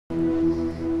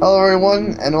Hello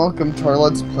everyone, and welcome to our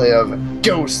Let's Play of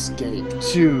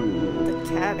Ghostscape 2. The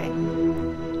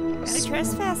cabin. No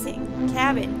trespassing.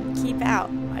 Cabin. Keep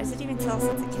out. Why does it even tell us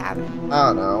it's a cabin?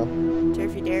 I don't know. Sure,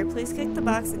 if you dare, please click the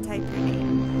box and type your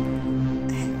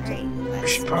name. Alright,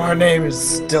 let's... Our name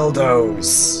is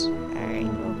Dildos. Alright,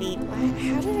 we'll be... What?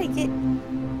 How did I get...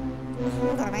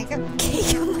 Hold on, I got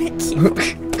cake on my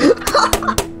keyboard.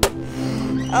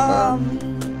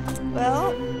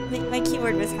 Well, my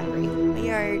keyboard was hungry. We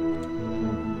are...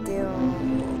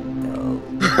 dildo.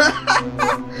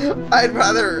 I'd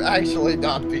rather actually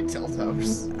not be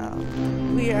Dildos. Oh,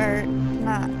 we are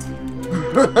not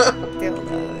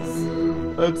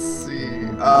dildos. Let's see,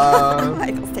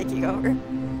 Michael's taking over.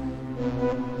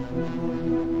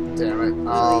 Damn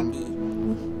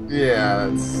it, yeah,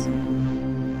 that's...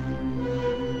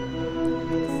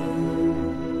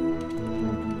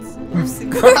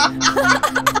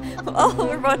 Oh,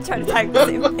 we're both trying to type the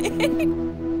same thing.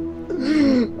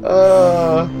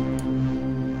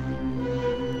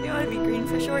 You want to be green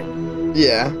for short?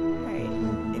 Yeah. Alright,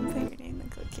 input your name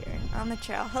and click here. On the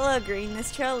trail. Hello, Green.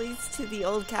 This trail leads to the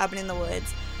old cabin in the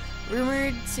woods.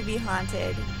 Rumored to be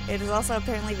haunted. It is also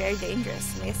apparently very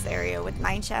dangerous in this area, with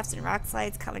mine shafts and rock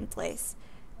slides commonplace.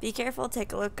 Be careful,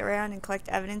 take a look around, and collect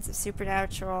evidence of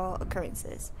supernatural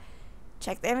occurrences.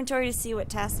 Check the inventory to see what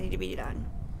tasks need to be done.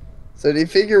 So do you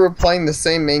figure we're playing the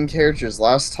same main characters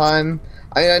last time?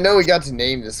 I mean, I know we got to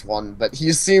name this one, but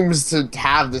he seems to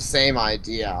have the same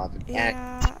idea.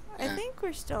 Yeah, I think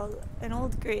we're still an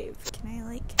old grave. Can I,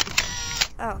 like...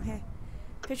 Oh, hey.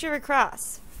 Picture of a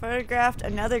cross. Photographed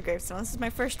another gravestone. This is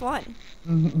my first one.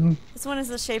 This one is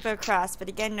the shape of a cross, but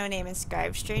again, no name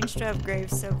inscribed. Strange to have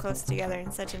graves so close together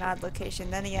in such an odd location.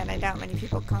 Then again, I doubt many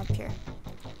people come up here.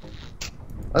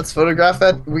 Let's photograph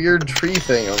that weird tree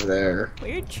thing over there.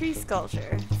 Weird tree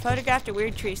sculpture. Photographed a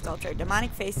weird tree sculpture. A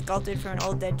demonic face sculpted from an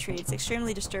old dead tree. It's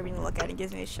extremely disturbing to look at. It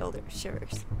gives me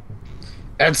shivers.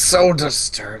 It's so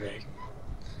disturbing.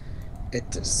 It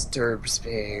disturbs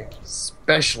me,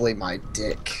 especially my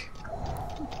dick.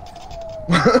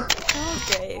 Old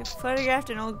grave. Photographed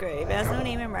an old grave. It has no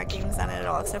name and markings on it at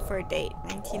all, except for a date,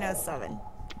 1907.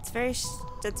 That's very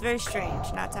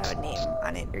strange not to have a name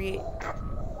on it,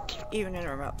 even in a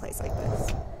remote place like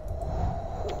this.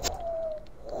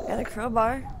 Got a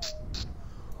crowbar.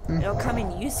 It'll come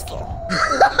in useful.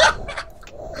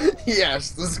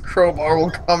 Yes, this crowbar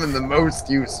will come in the most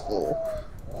useful.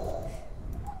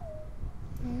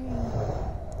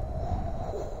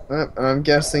 I'm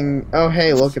guessing. Oh,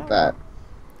 hey, look at that.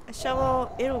 A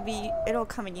shovel. It'll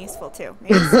come in useful too.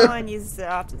 Maybe someone uses it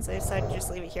often, so I decided to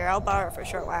just leave it here. I'll borrow it for a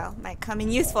short while. Might come in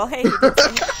useful. Hey. You did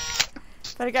that.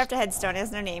 Photographed a headstone. It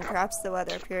has no name. Perhaps the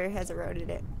weather up here has eroded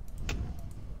it.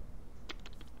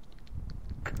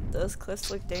 Those cliffs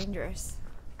look dangerous.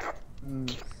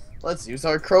 Let's use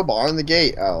our crowbar on the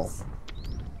gate. Oh.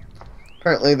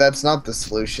 Apparently that's not the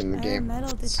solution in the game.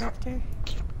 Metal detector.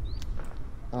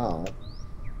 Oh.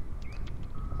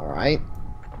 Alright.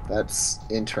 That's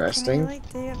interesting. Can I,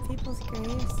 like, dig up people's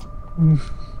graves?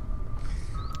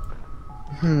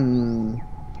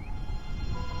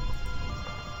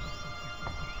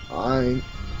 I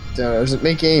don't know. Does it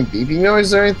make any beeping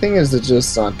noise or anything? Or is it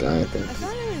just not doing anything? I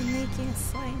thought it was making a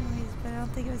slight noise, but I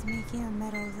don't think it was making a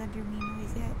metals under me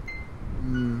noise yet.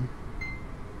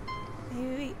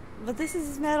 Maybe, but this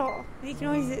is metal. Make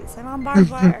noises. I'm on barbed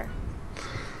wire.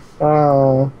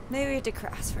 Oh. Maybe we have to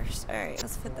cross first. Alright,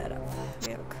 let's put that up.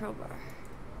 We have a crowbar.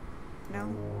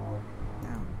 No?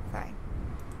 No. Fine.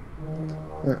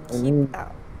 Keep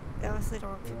out. They obviously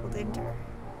don't want people to enter.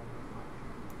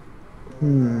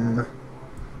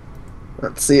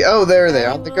 Let's see. Oh, there they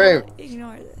are, the grave.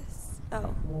 Ignore this.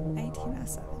 Oh,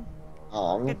 1907.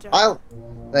 Oh, Good job.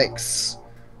 Thanks.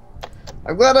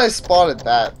 I'm glad I spotted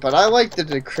that, but I like the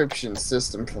decryption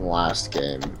system from the last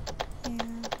game. Yeah.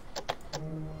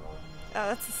 Oh,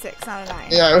 that's a 6, not a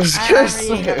 9. Yeah, I was gonna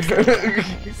say.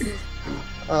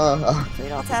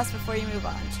 Complete all tasks before you move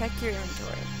on. Check your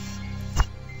inventory.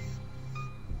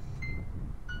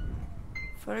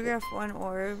 Photograph one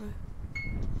orb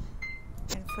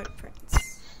and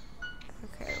footprints.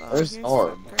 Okay, well, there's here's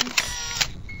orb. Footprints.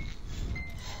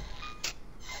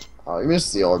 Oh, you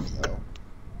missed the orb though.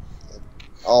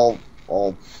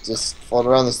 I'll just float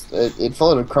around this. It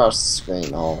floated across the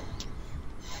screen.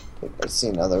 I see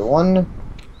another one.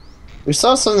 We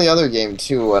saw some in the other game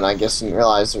too, and I guess didn't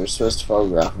realize we were supposed to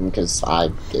photograph them because I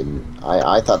didn't.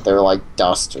 I thought they were like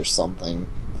dust or something.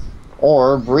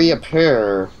 Orb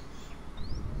reappear.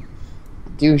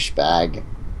 Douchebag.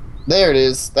 There it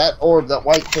is. That orb, that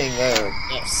white thing there.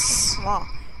 Yes. Small.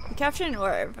 You captured an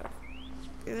orb.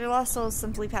 These are lost souls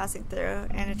simply passing through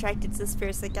and attracted to the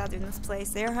spirits that gather in this place.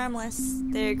 They are harmless.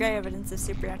 They are great evidence of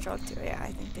supernatural activity. Yeah, I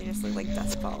think they just look like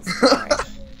dust balls. Alright.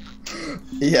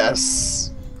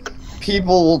 Yes.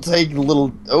 People will take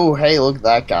little. Oh, hey, look at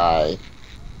that guy.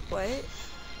 What?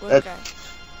 What That- guy?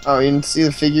 Oh, you didn't see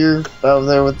the figure over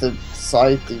there with the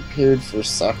scythe? They appeared for a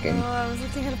second. Oh, I was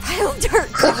looking at a pile of dirt.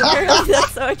 Apparently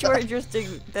that's so much more interesting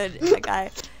than a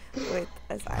guy with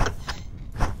a scythe.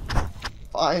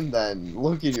 Fine then.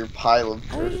 Look at your pile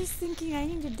of I was dirt. just thinking I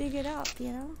need to dig it up,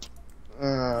 you know?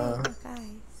 Uh, Hey, guys.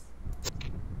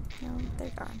 No, they're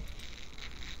gone.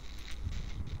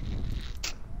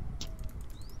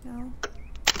 No.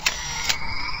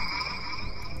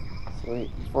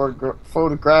 sweet.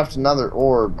 Photographed another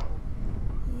orb.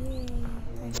 Yay,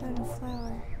 I found a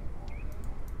flower.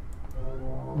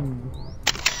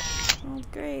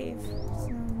 Old grave. There's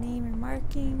no name or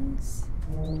markings.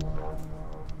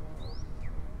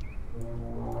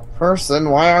 Person,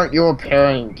 why aren't you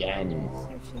appearing again?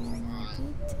 Searching more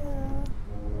detail.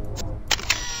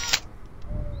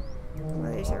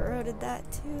 Brothers eroded that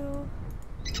too.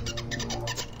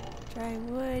 Dry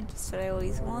wood, just what I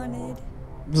always wanted.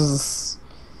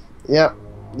 Yep.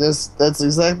 That's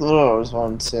exactly what I always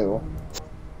wanted too.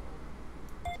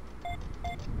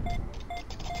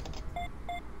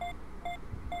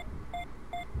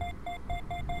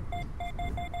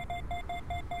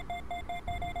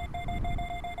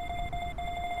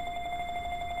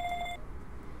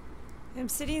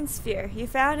 Obsidian sphere. You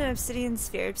found an obsidian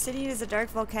sphere. Obsidian is a dark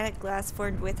volcanic glass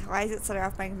formed with lines that set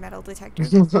off by metal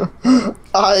detectors.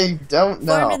 I don't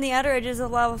know. Formed in the outer edges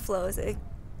of lava flows. It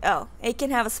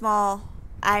can have a small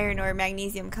iron or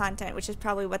magnesium content, which is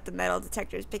probably what the metal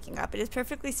detector is picking up. It is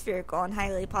perfectly spherical and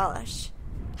highly polished.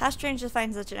 How strange to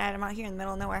find such an item out here in the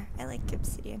middle of nowhere. I like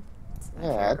obsidian. It's my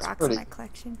favorite it's rocks pretty. in my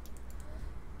collection.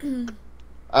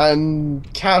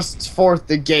 And casts forth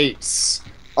the gates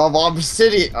of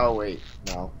obsidian. Oh wait,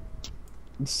 no.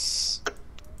 Oh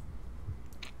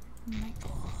my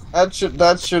God.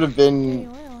 That should have been.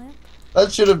 Pretty oil lamp.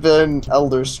 That should have been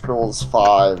Elder Scrolls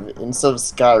 5. Instead of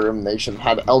Skyrim, they should have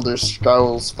had Elder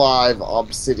Scrolls 5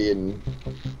 Obsidian.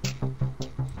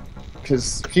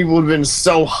 Because people would have been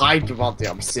so hyped about the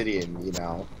Obsidian, you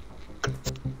know.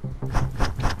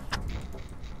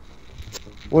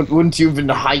 Wouldn't you have been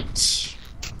hyped?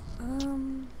 I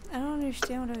don't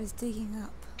understand what I was digging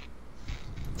up.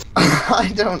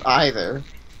 I don't either.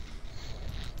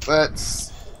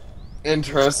 That's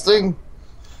interesting.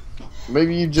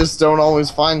 Maybe you just don't always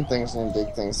find things and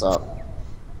dig things up.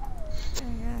 I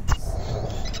guess.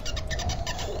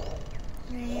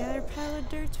 Any other pile of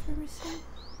dirts we're missing?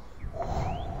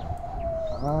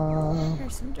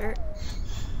 There's some dirt.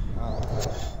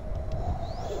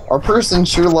 Our person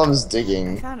sure loves I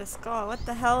digging. found a skull. What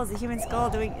the hell is a human skull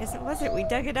doing? It wasn't. We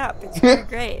dug it up. It's from a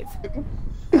grave.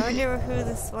 I wonder who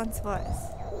this once was.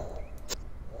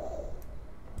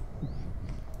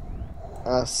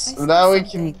 I So saw now we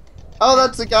something. can. Oh,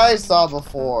 that's the guy I saw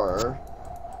before.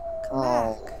 Come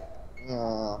Oh,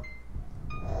 yeah.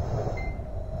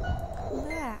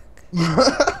 back. Come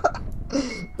back.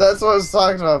 That's what I was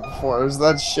talking about before. It was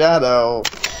that shadow,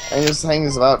 and he just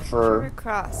hangs about River for.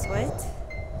 cross. What?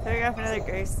 Photograph another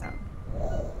gravestone.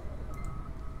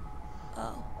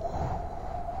 Oh.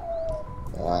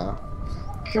 Yeah.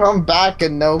 Come back,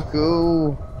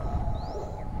 Anoku.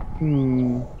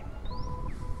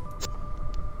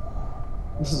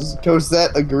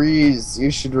 Cosette agrees.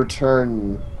 You should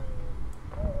return.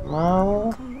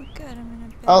 No. Come look at him in a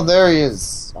bit. Oh, there he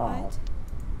is. Oh. What?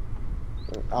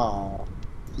 Oh.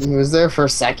 He was there for a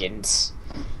second.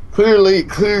 Clearly,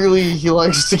 he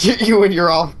likes to get you when you're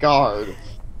off guard.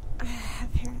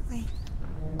 Apparently.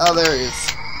 Oh, there he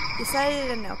is. You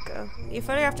sighted Anoku. You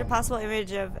photographed a possible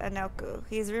image of Anoku.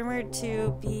 He is rumored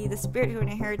to be the spirit who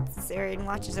inherits this area and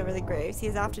watches over the graves. He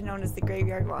is often known as the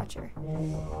Graveyard Watcher.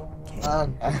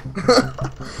 Okay.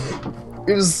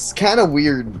 It was kind of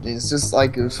weird. He's just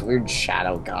like this weird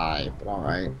shadow guy, but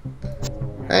alright.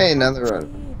 Hey, another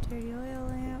one. Dirty oil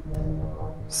lamp.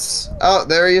 Oh,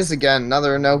 there he is again.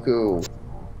 Another Anoku.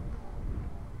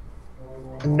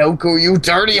 Anoku, you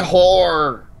dirty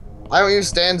whore! Why don't you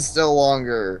stand still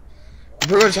longer? You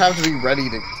pretty much have to be ready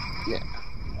to,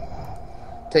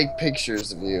 take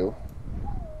pictures of you.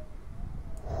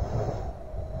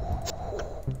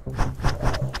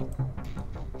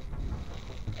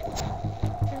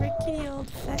 A rickety old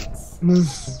fence.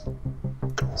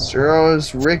 Sure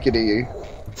is rickety.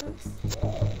 Oops.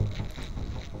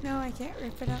 No, I can't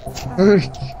rip it up.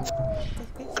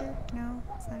 Take picture? No,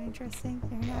 it's not interesting.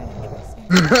 You're not interesting.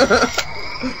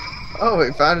 Oh,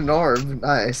 we found an orb.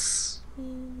 Nice.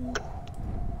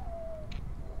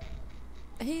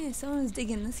 Hey, someone's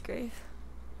digging this grave.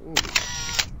 Ooh.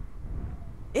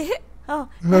 Oh,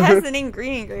 it has the name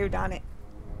Green engraved on it.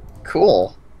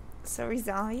 Cool. So we're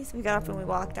zombies. We got up and we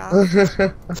walked off.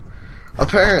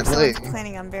 Apparently. Someone's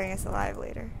planning on burying us alive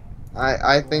later.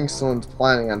 I think someone's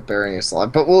planning on burying us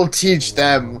alive, but we'll teach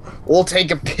them. We'll take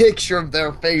a picture of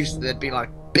their face and they'd be like,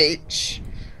 bitch.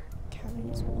 Cabin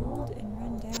is old and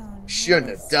run down. Shouldn't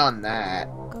have done that.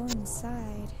 Go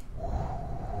inside.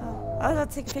 Oh, I was about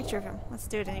to take a picture of him. Let's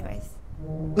do it anyways.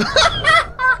 No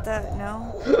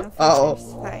pictures. Oh.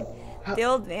 Fine. The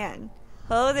old man.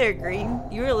 Hello there, Green.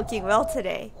 You are looking well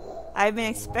today. I've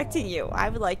been expecting you. I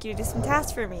would like you to do some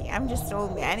tasks for me. I'm just an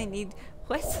old man and need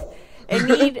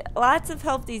lots of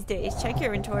help these days. Check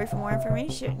your inventory for more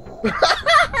information.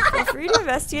 Feel free to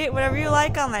investigate whatever you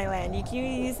like on my land. You can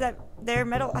use their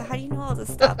metal. How do you know all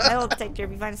this stuff? Metal detector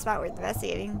if you find a spot worth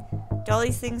investigating. Do all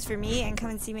these things for me and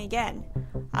come and see me again.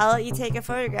 I'll let you take a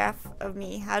photograph of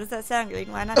me. How does that sound,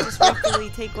 Green? Why not just regularly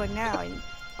take one now? And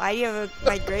why do you have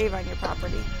my grave on your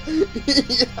property?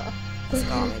 Yeah.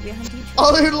 Skull, maybe a hunting trip.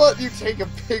 I'll let you take a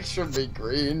picture of me,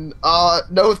 Green.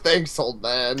 No thanks, old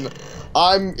man.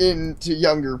 I'm into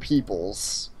younger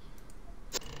peoples.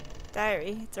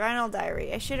 Diary. It's a Rhino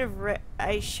diary. I should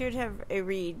have a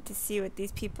read to see what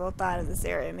these people thought of this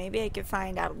area. Maybe I could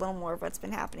find out a little more of what's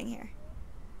been happening here.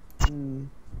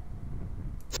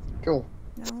 Cool.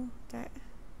 No?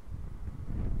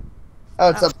 Oh,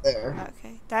 it's up there.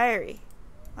 Okay. Diary.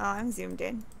 Oh, I'm zoomed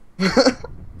in.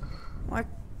 More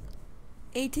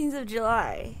 18th of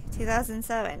July,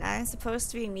 2007. I'm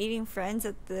supposed to be meeting friends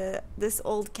at this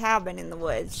old cabin in the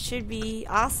woods. Should be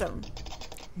awesome.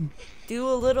 Do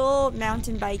a little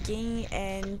mountain biking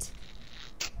and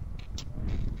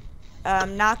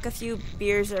knock a few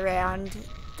beers around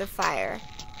the fire.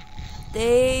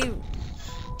 They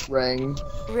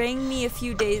Rang me a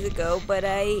few days ago, but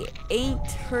I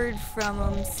ain't heard from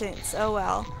them since. Oh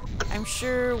well. I'm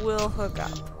sure we'll hook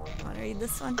up. Want to read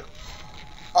this one?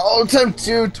 I'll attempt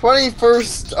to.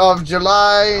 21st of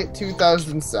July,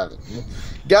 2007.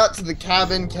 Got to the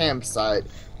cabin campsite,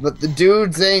 but the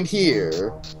dudes ain't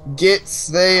here.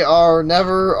 They are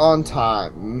never on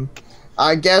time.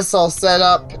 I guess I'll set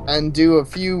up and do a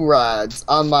few rides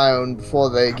on my own before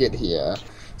they get here.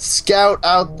 Scout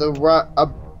out the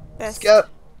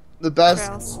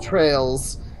best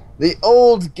trails. The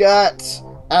old gut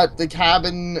at the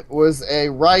cabin was a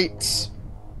right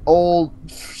old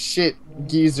shit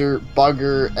geezer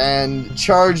bugger and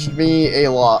charged me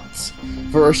a lot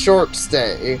for a short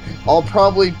stay. I'll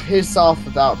probably piss off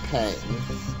without paying.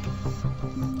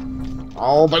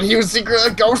 Oh, but he was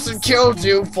secretly a ghost and killed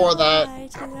you for that.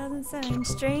 2007.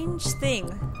 Strange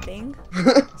thing.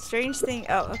 Strange thing.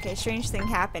 Oh, okay. Strange thing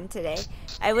happened today.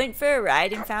 I went for a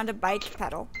ride and found a bike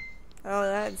pedal. Oh,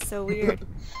 that's so weird.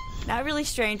 Not really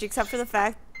strange, except for the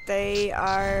fact they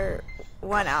are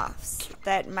one-offs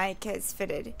that Mike has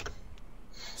fitted.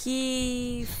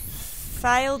 He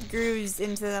filed grooves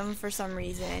into them for some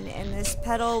reason, and this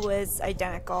pedal was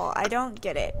identical. I don't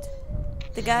get it.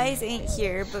 The guys ain't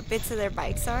here, but bits of their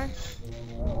bikes are.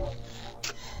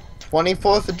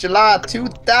 24th of July,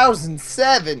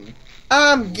 2007.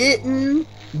 I'm getting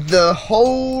the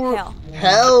whole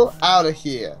hell out of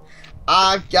here.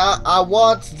 I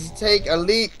wanted to take a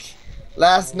leak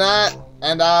last night,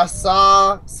 and I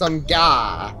saw some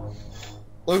guy.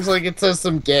 Looks like it says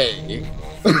some gay.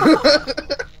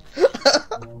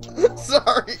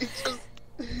 Sorry,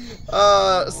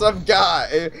 just some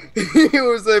guy. He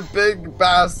was a big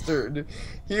bastard.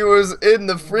 He was in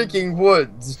the freaking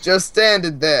woods, just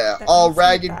standing there, all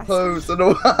ragged clothes and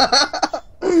a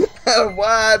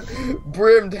wide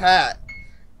brimmed hat.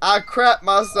 I crapped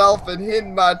myself and hid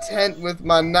my tent with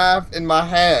my knife in my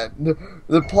hand.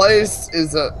 This place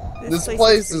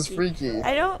is freaky.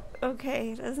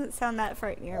 Okay, it doesn't sound that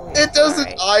frightening or weird. It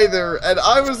doesn't either, and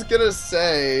I was gonna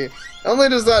say, not only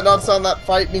does that not sound that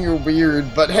frightening or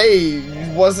weird, but hey,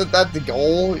 wasn't that the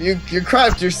goal? You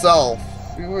crapped yourself.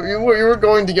 You were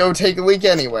going to go take a leak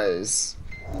anyways.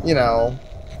 You know.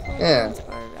 Yeah.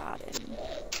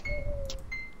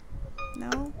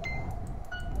 No?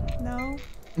 No?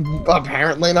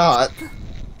 Apparently not.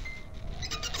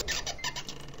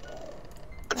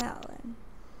 Well then.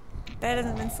 Bed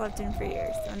hasn't been slept in for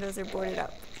years. Windows are boarded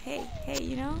up. Hey,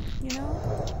 you know?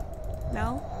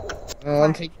 No? Well,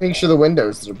 I'm making sure the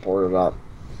windows are boarded up.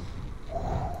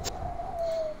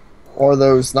 Or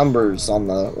those numbers on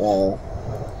the wall.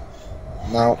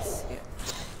 No.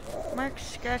 Mark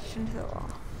scratched into the wall.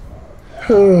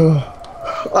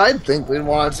 I think we'd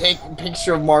want to take a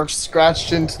picture of Mark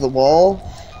scratched into the wall.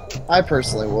 I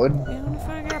personally would. We want to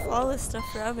photograph all this stuff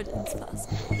for evidence,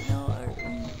 possibly. You know,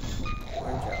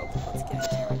 or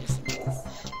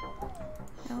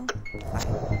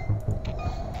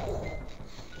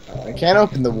Can't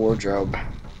open the wardrobe.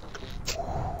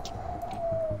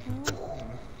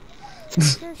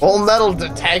 Full metal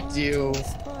detect you.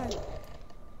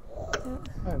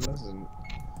 I doesn't.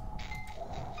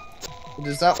 He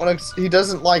does not want to. He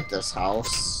doesn't like this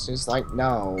house. He's like,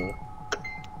 no.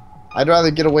 I'd rather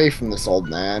get away from this old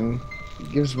man. He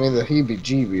gives me the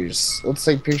heebie-jeebies. Let's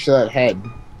take a picture of that head.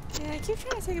 Yeah, I keep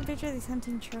trying to take a picture of these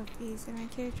hunting trophies, and my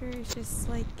character is just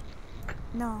like,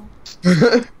 no.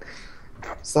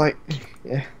 It's like,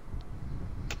 yeah.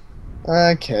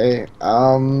 Okay.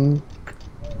 Nope.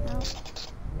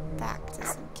 Back to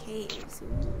some caves.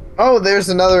 Ooh. Oh, there's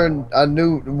a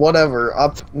new whatever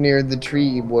up near the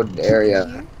tree wood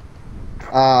area.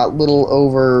 Little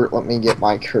over. Let me get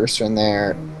my cursor in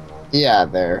there. Yeah,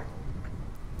 there.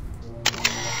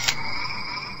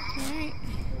 Alright.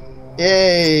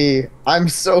 Yay! I'm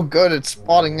so good at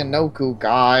spotting Anoku,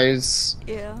 guys.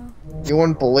 Yeah. You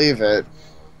wouldn't believe it.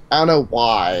 I don't know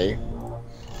why.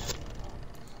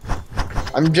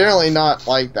 I'm generally not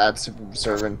like that super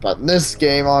observant, but in this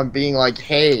game I'm being like,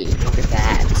 hey, look at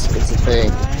that. It's a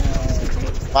thing.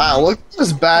 Wow, look at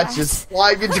this bat just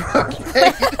flying into our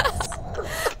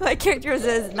face. My character was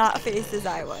as not faced as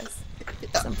I was.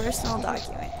 Some personal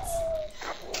documents.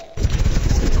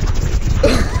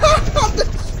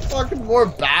 There's fucking more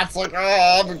bats, like,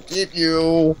 oh, I'm gonna get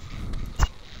you.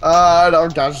 And our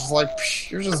guy's just like, psh,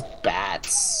 you're just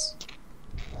bats.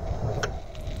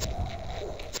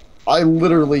 I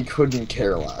literally couldn't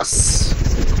care less.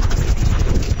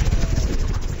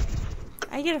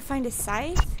 I gotta find a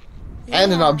scythe?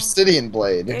 And an Yeah. obsidian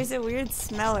blade. There's a weird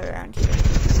smell around here.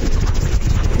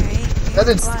 Alright. That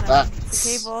is The bats.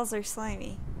 cave walls are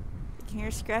slimy. You can hear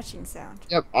a scratching sound.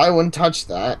 Yep, I wouldn't touch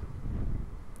that.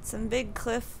 Some big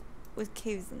cliff with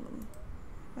caves in them.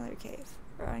 Another cave.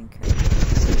 Rotting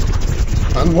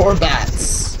cave. And more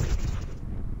bats.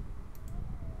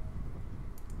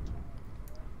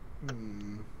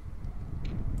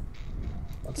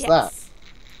 What's that? Yes.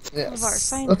 Yes.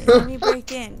 Finally, let me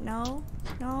break in. No?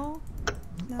 No?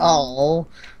 No? Oh,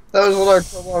 that was what our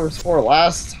crowbar was for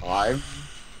last time.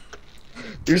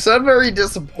 You sound very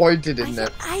disappointed in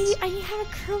that. I have a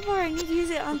crowbar. I need to use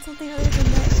it on something other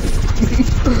than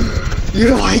this.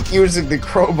 You like using the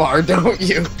crowbar, don't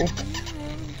you? I'm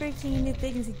breaking into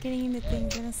things and getting into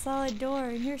things in a solid door,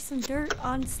 and here's some dirt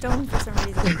on stone for some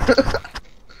reason.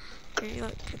 Here,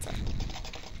 look, it's a,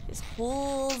 there's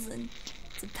holes, and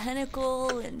it's a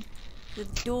pentacle, and the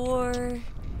door.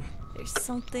 There's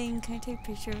something. Can I take a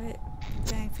picture of it?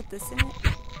 Can I put this in it?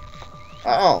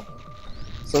 Oh.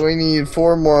 So we need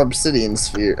 4 more obsidian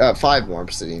spheres, 5 more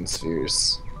obsidian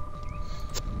spheres.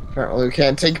 Apparently we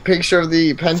can't take a picture of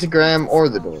the pentagram or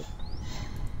the door.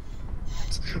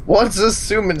 What's this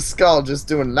human skull just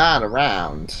doing lying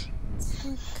around?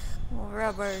 We'll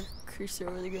rub our cursor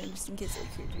over the ground just in case our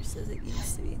character says it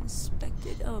needs to be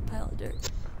inspected. Oh, a pile of dirt.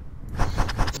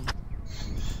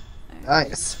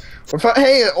 Nice.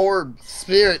 Hey, orb,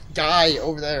 spirit guy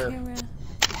over there. Camera.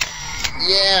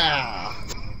 Yeah.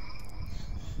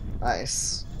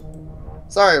 Nice.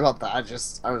 Sorry about that.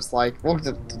 I was like, looked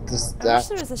at this. I wish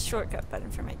there was a shortcut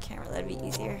button for my camera. That'd be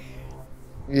easier.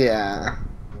 Yeah.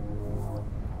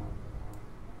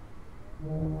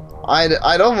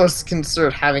 I'd almost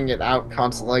considered having it out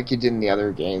constantly like you did in the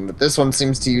other game, but this one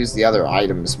seems to use the other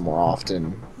items more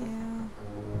often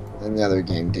than the other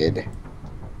game did.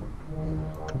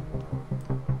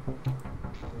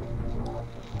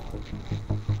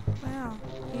 Wow.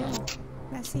 Yeah.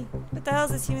 Messy. What the hell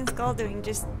is this human skull doing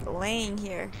just laying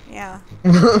here? Yeah.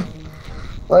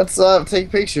 Let's take a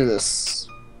picture of this.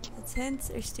 The tents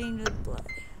are stained with blood.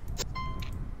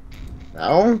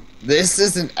 No? This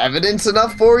isn't evidence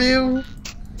enough for you?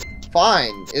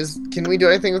 Fine. Can we do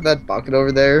anything with that bucket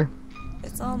over there?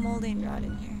 It's all moldy and rot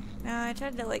in here. No, I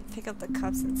tried to like pick up the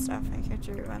cups and stuff. My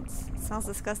character once. It smells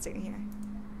disgusting here.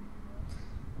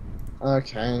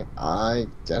 Okay, I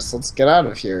guess let's get out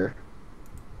of here.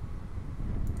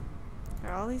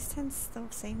 Are all these tents the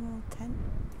same old tent?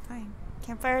 Fine.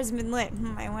 Campfire has been lit.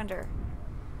 I wonder.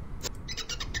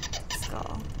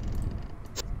 Skull.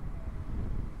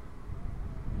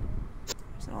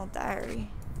 There's an old diary.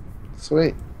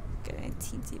 Sweet. Got a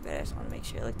teensy bit. I just want to make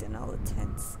sure I looked in all the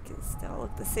tents because they all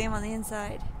look the same on the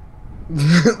inside.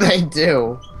 They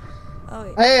do. Oh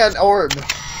wait. Hey, an orb.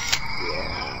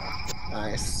 Yeah.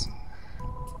 Nice.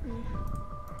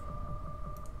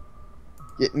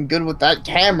 Getting good with that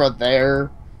camera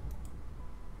there.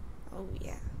 Oh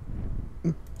yeah.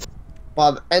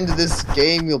 By the end of this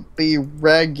game, you'll be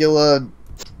regular.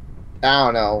 I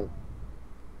don't know.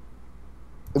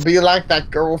 You'll be like that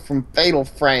girl from Fatal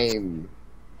Frame.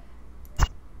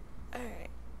 Alright.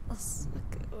 Let's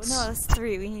look at No, that's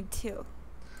 3. We need 2.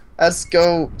 Let's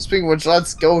go. Speaking of which,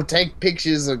 let's go take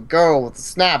pictures of girl with a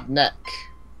snap neck.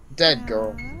 Dead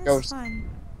girl. That's Ghost. fun.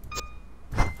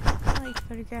 I like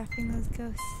photographing those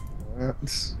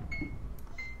ghosts.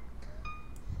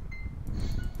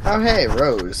 Oh, hey,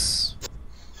 Rose.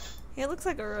 It looks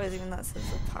like a rose, even though it says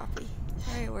a poppy.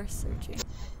 Very worth searching.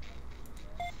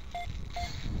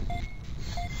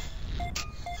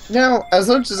 Now, as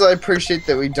much as I appreciate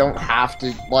that we don't have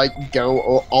to, like,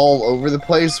 go all over the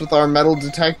place with our metal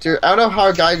detector, I don't know how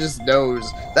a guy just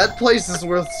knows that place is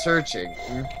worth searching.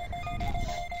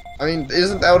 I mean,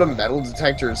 isn't that what a metal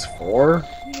detector is for?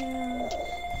 Yeah.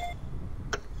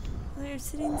 There's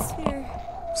sitting sphere.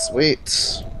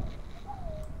 Sweet.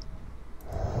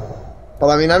 Well,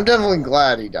 I mean, I'm definitely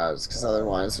glad he does, because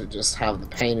otherwise we'd just have the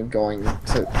pain of going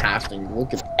to having to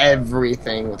look at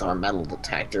everything with our metal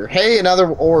detector. Hey, another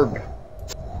orb!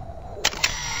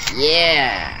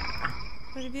 Yeah!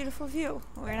 What a beautiful view.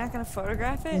 We're not gonna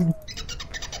photograph it?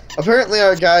 Apparently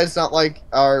our guy's not like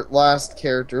our last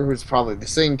character, who's probably the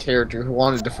same character who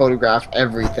wanted to photograph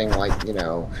everything, like, you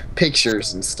know,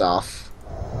 pictures and stuff.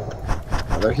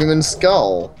 Another human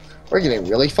skull. We're getting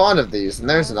really fond of these, and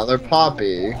there's another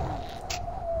poppy.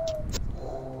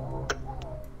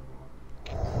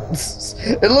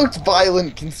 It looked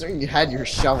violent considering you had your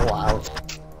shovel out.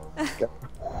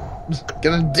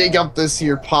 Gonna dig up this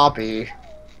here poppy.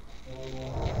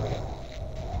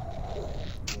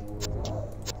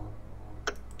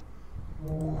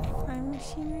 Farm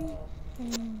machinery? I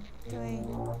mean, I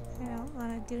don't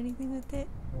want to do anything with it.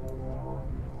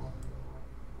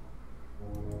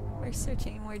 We're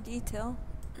searching in more detail.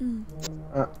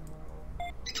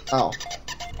 Oh.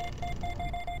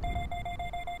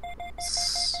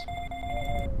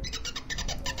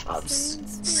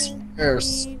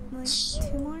 There's like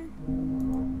 2 more?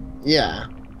 Yeah.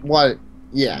 What?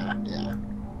 Yeah, yeah.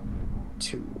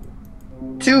 2.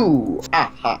 2!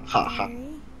 Ah, ha, ha, ha.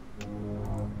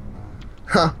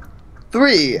 Huh.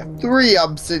 3! 3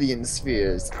 obsidian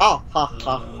spheres. Ah, ha,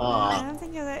 ha, I ha. don't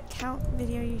think of that count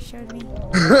video you showed me.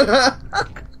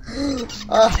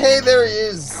 Hey, there he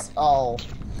is. Oh.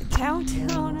 The count?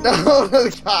 Oh no. No,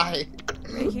 the guy.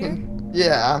 Right here?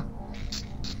 Yeah.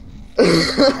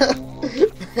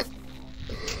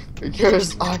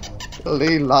 Because I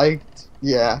really liked,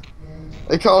 yeah.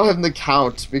 They call him the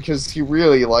Count because he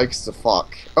really likes to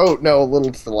fuck. Oh, no, a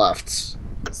little to the left.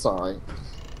 Sorry.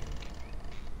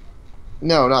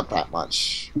 No, not that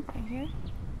much. Right here?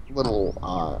 Little,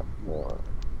 more.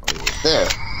 There.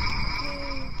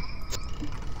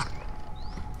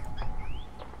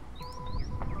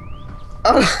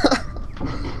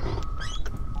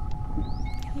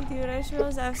 Hey dude, I just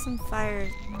realized I have some fire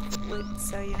wood,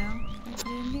 so you know, can I put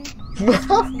it in here? Yes,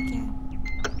 I can.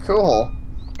 Cool.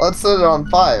 Let's set it on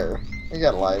fire. We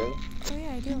got lighter. Oh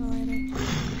yeah, I do have a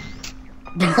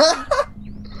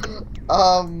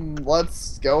lighter.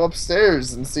 Let's go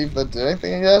upstairs and see if that did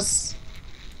anything, I guess.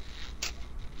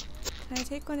 Can I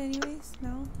take one anyways?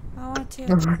 No? I want to.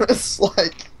 It's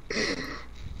like,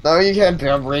 no, you can't be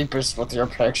a rapist with your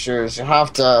pictures. You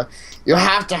have to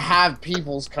have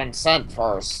people's consent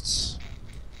first.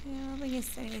 Yeah, I don't think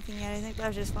it's anything yet. I think that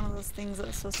was just one of those things that I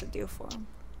was supposed to do for him.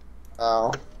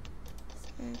 Oh. So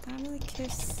we're gonna really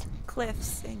kiss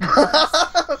cliffs and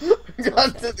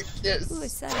Got to the kiss. ooh,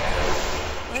 it's sad.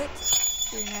 What?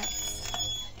 You're next.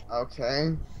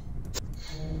 Okay.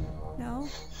 No?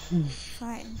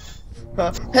 Fine.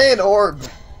 Hey, an orb.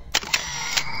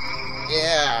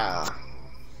 Yeah.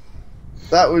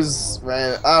 That was,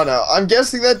 man, I don't know. I'm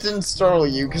guessing that didn't startle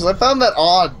you, because I found that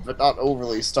odd, but not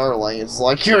overly startling. It's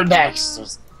like, you're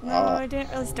next. No, it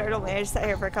didn't really startle me. I just sat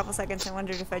here for a couple seconds and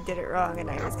wondered if I did it wrong and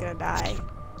I was gonna die.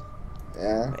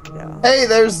 Yeah. But no. Hey,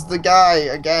 there's the guy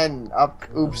again. Up.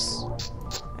 Oops.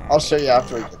 I'll show you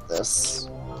after we get this.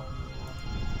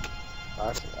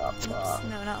 Okay, up. Oops,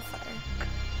 no, not fire.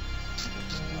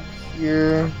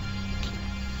 Here.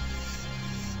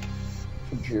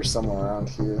 Should be here somewhere around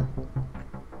here.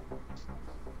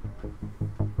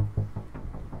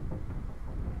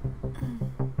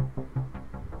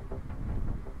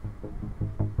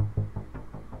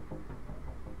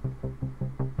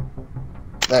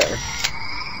 There.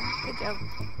 Good job.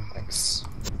 Thanks.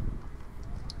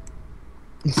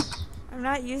 I'm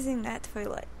not using that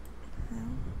toilet.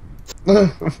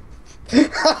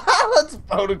 Let's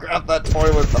photograph that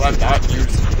toilet that I'm not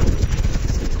using.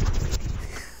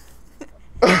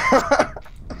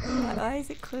 Why is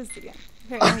it closed again?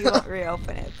 Apparently you won't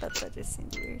reopen it, but that just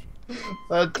seems weird.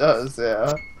 That does,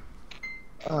 yeah.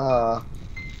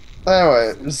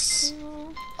 Anyways.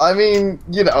 I mean,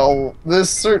 you know, this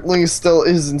certainly still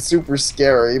isn't super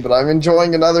scary, but I'm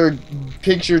enjoying another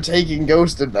picture-taking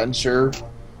ghost adventure.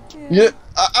 Yeah,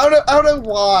 I don't know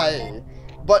why,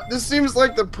 but this seems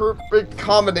like the perfect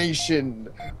combination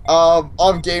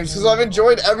of games, because I've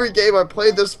enjoyed every game I've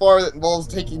played this far that involves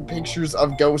taking pictures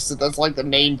of ghosts, and that's like the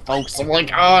main focus. I'm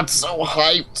like, oh, it's so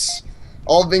hyped.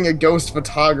 All being a ghost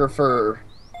photographer.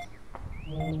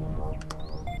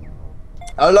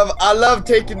 I love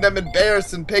taking them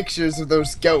embarrassing pictures of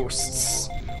those ghosts.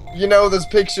 You know, those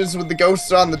pictures with the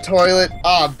ghosts on the toilet?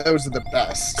 Ah, those are the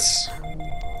best.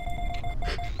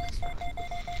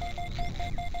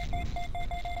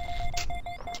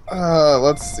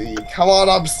 Let's see. Come on,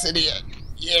 Obsidian.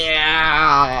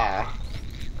 Yeah!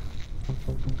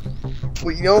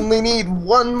 We only need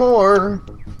one more.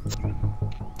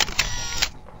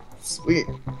 Sweet.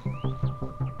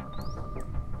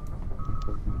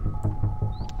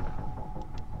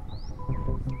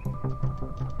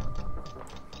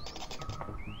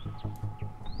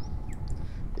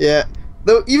 Yeah,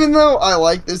 even though I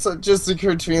like this, it just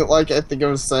occurred to me, like I think I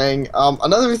was saying,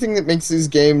 another thing that makes these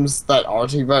games that are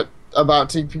about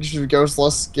taking pictures of ghosts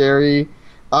less scary,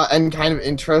 and kind of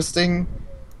interesting.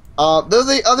 Though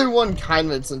the other one kind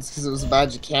of made sense because it was a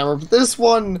magic camera, but this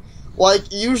one, like,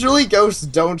 usually ghosts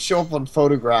don't show up on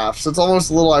photographs. It's almost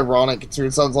a little ironic, too.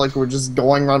 It sounds like we're just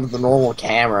going around with the normal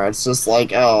camera. It's just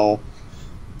like, oh...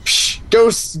 Psh,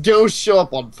 ghosts show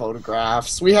up on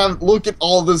photographs. Look at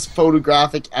all this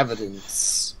photographic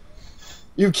evidence.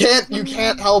 You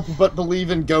can't help but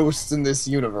believe in ghosts in this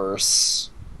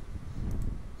universe.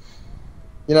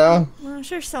 You know? Well, I'm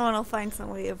sure someone will find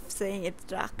some way of saying it's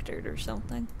doctored or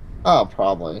something. Oh,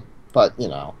 probably. But, you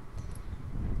know.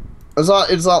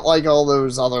 It's not like all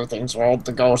those other things where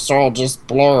the ghosts are all just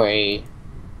blurry.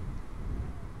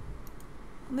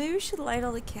 Maybe we should light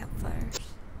all the campfires.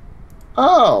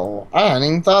 Oh, I hadn't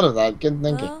even thought of that. Good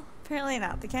thinking. Well, apparently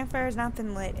not. The campfire has not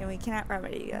been lit, and we cannot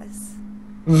remedy this.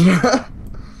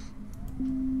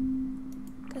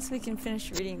 Guess we can finish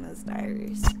reading those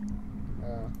diaries.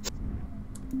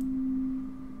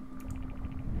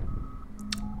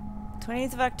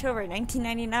 20th of October,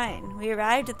 1999. We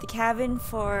arrived at the cabin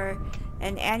for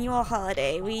an annual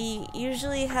holiday. We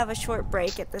usually have a short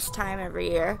break at this time every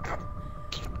year.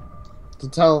 To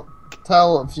tell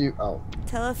a few. Oh,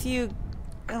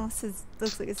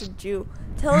 looks like it's a Jew.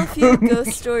 Tell a few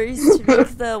ghost stories to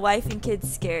make the wife and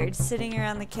kids scared. Sitting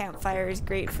around the campfire is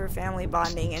great for family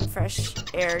bonding, and fresh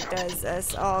air does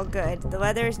us all good. The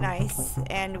weather is nice,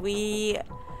 and we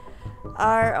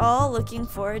are all looking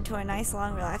forward to a nice,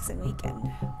 long, relaxing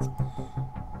weekend.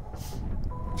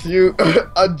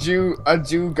 A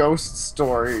Jew ghost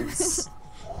stories.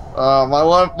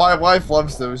 My wife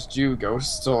loves those Jew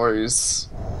ghost stories.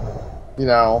 You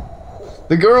know.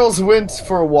 The girls went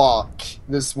for a walk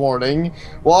this morning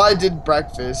while I did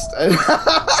breakfast. And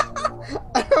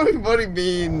I don't know what he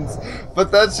means,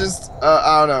 but that's just,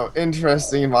 I don't know,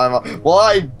 interesting in my mind. Well,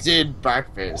 I did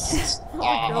breakfast.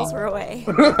 The girls were away.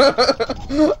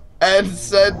 And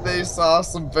said they saw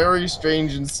some very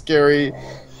strange and scary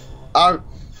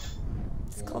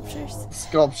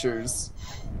sculptures.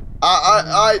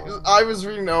 I was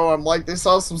reading, I'm like, they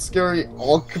saw some scary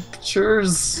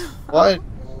sculptures. What?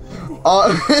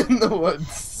 In the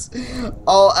woods.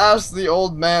 I'll ask the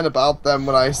old man about them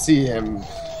when I see him.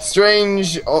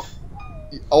 Strange,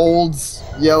 old,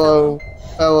 yellow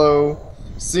fellow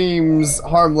seems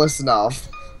harmless enough,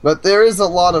 but there is a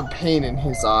lot of pain in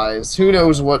his eyes. Who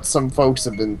knows what some folks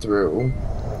have been through.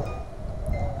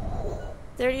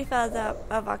 30th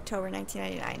of October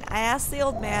 1999. I asked the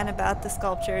old man about the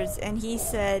sculptures, and he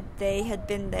said they had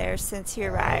been there since he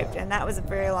arrived, and that was a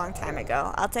very long time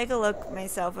ago. I'll take a look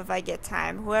myself if I get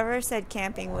time. Whoever said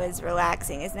camping was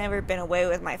relaxing has never been away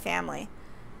with my family.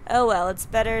 Oh well, it's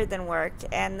better than work,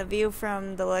 and the view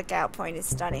from the lookout point is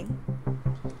stunning.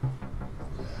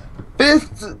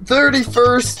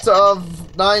 31st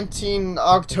of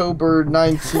October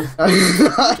 19...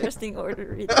 Interesting order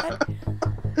to read that.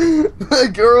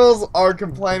 The girls are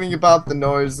complaining about the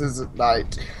noises at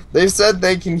night. They said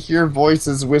they can hear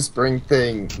voices whispering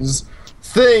things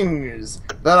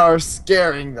that are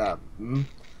scaring them.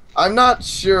 I'm not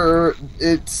sure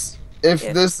if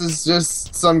this is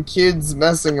just some kids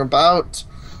messing about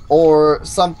or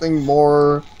something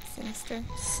more sinister.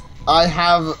 I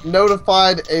have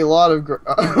notified a lot of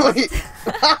wait.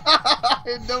 I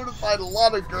have notified a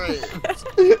lot of graves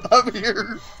up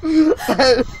here.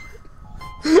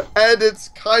 And it's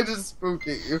kind of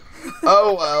spooky.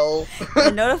 Oh well.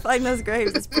 Yeah, notifying those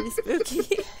graves is pretty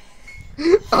spooky.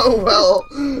 Oh well.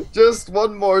 Just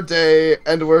one more day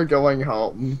and we're going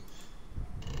home.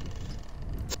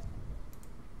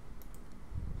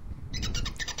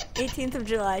 18th of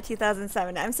July,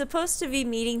 2007. I'm supposed to be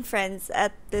meeting friends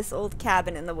at this old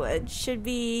cabin in the woods. Should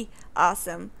be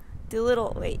awesome. Do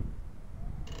little. Wait.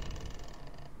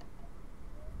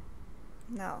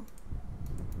 No.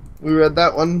 We read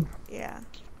that one. Yeah.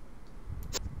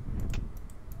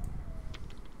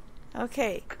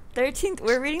 Okay. 13th.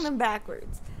 We're reading them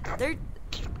backwards.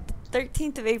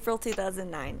 13th of April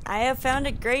 2009. I have found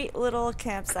a great little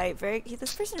campsite.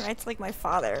 This person writes like my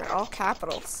father, all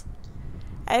capitals.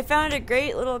 I found a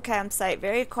great little campsite,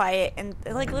 very quiet, and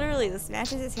like literally this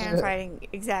matches his handwriting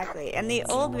exactly. And the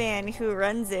old man who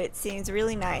runs it seems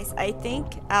really nice. I think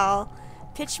I'll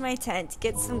pitch my tent,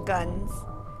 get some guns,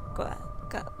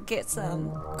 get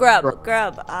some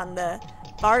grub on the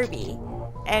Barbie,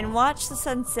 and watch the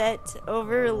sunset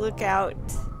over Lookout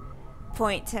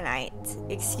Point tonight.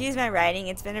 Excuse my writing,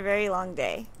 it's been a very long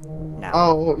day. No.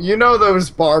 Oh, you know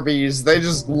those Barbies, they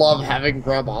just love having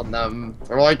grub on them.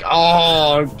 They're like,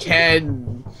 oh,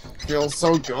 Ken, feels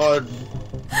so good.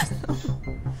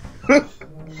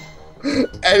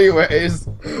 Anyways,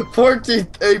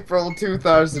 14th April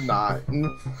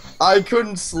 2009. I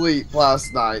couldn't sleep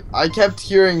last night. I kept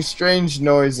hearing strange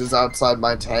noises outside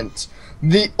my tent.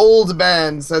 The old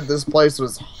man said this place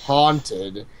was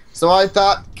haunted. So I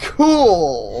thought,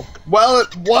 cool. Well,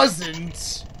 it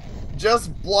wasn't.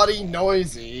 Just bloody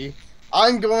noisy.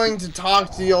 I'm going to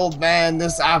talk to the old man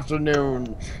this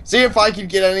afternoon. See if I can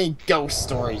get any ghost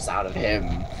stories out of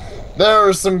him. There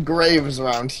are some graves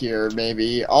around here,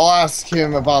 maybe. I'll ask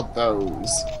him about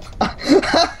those.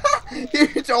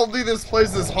 He told me this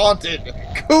place is haunted.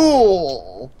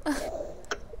 Cool.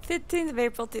 15th of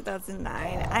April 2009.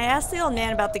 I asked the old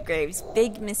man about the graves.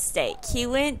 Big mistake. He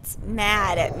went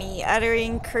mad at me,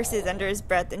 uttering curses under his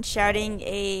breath and shouting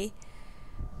a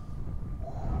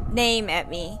name at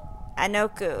me.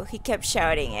 Anoku. He kept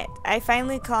shouting it. I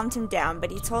finally calmed him down,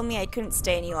 but he told me I couldn't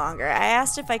stay any longer. I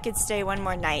asked if I could stay one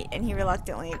more night, and he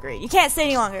reluctantly agreed. You can't stay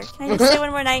any longer. Can I just stay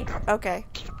one more night? Okay.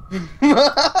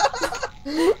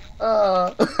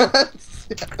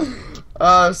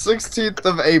 16th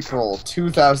of April,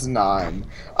 2009.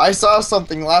 I saw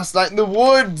something last night in the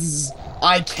woods.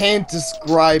 I can't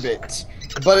describe it,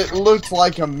 but it looked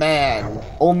like a man,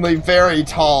 only very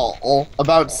tall,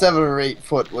 about 7 or 8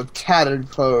 foot, with tattered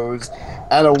clothes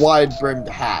and a wide-brimmed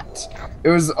hat. It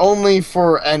was only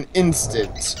for an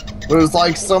instant, but it was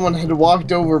like someone had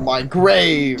walked over my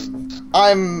grave.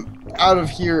 I'm out of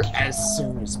here as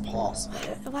soon as possible.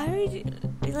 Why would you...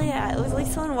 Yeah, it was like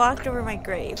someone walked over my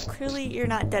grave. Clearly, you're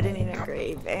not dead in a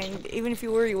grave, and even if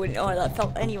you were, you wouldn't know how that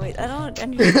felt anyway. I don't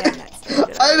understand that.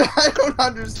 I don't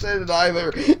understand it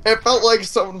either. It felt like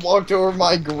someone walked over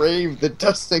my grave that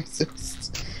doesn't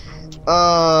exist.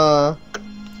 So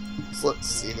let's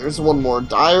see. There's one more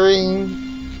diary. I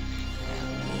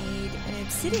need an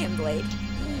obsidian blade.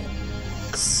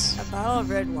 A bottle of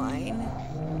red wine.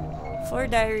 4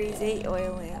 diaries, 8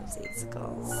 oil lamps, 8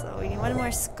 skulls. So we need one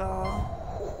more skull.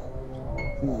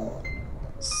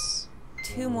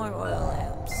 2 more oil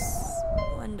lamps.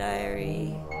 1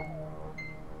 diary.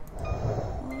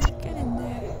 Oh, get in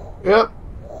there. Yep.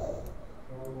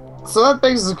 So that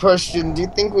begs the question, do you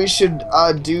think we should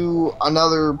do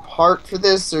another part for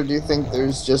this, or do you think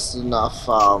there's just enough,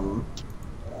 Well,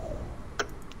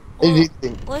 do you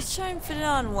think? let's try and fit it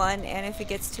on one, and if it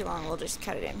gets too long, we'll just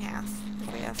cut it in half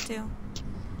if we have to.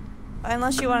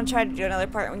 Unless you want to try to do another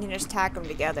part, we can just tack them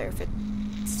together if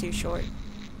it's too short.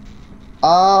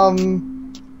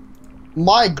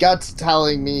 My gut's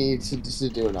telling me to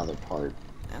do another part.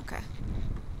 Okay.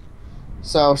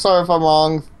 So, sorry if I'm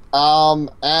wrong.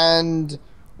 And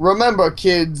remember,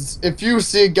 kids, if you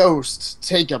see a ghost,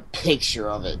 take a picture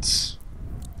of it.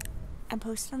 And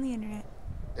post it on the internet.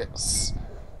 Yes.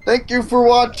 Thank you for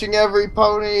watching, every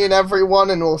pony and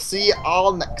everyone, and we'll see you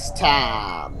all next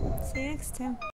time. See you next time.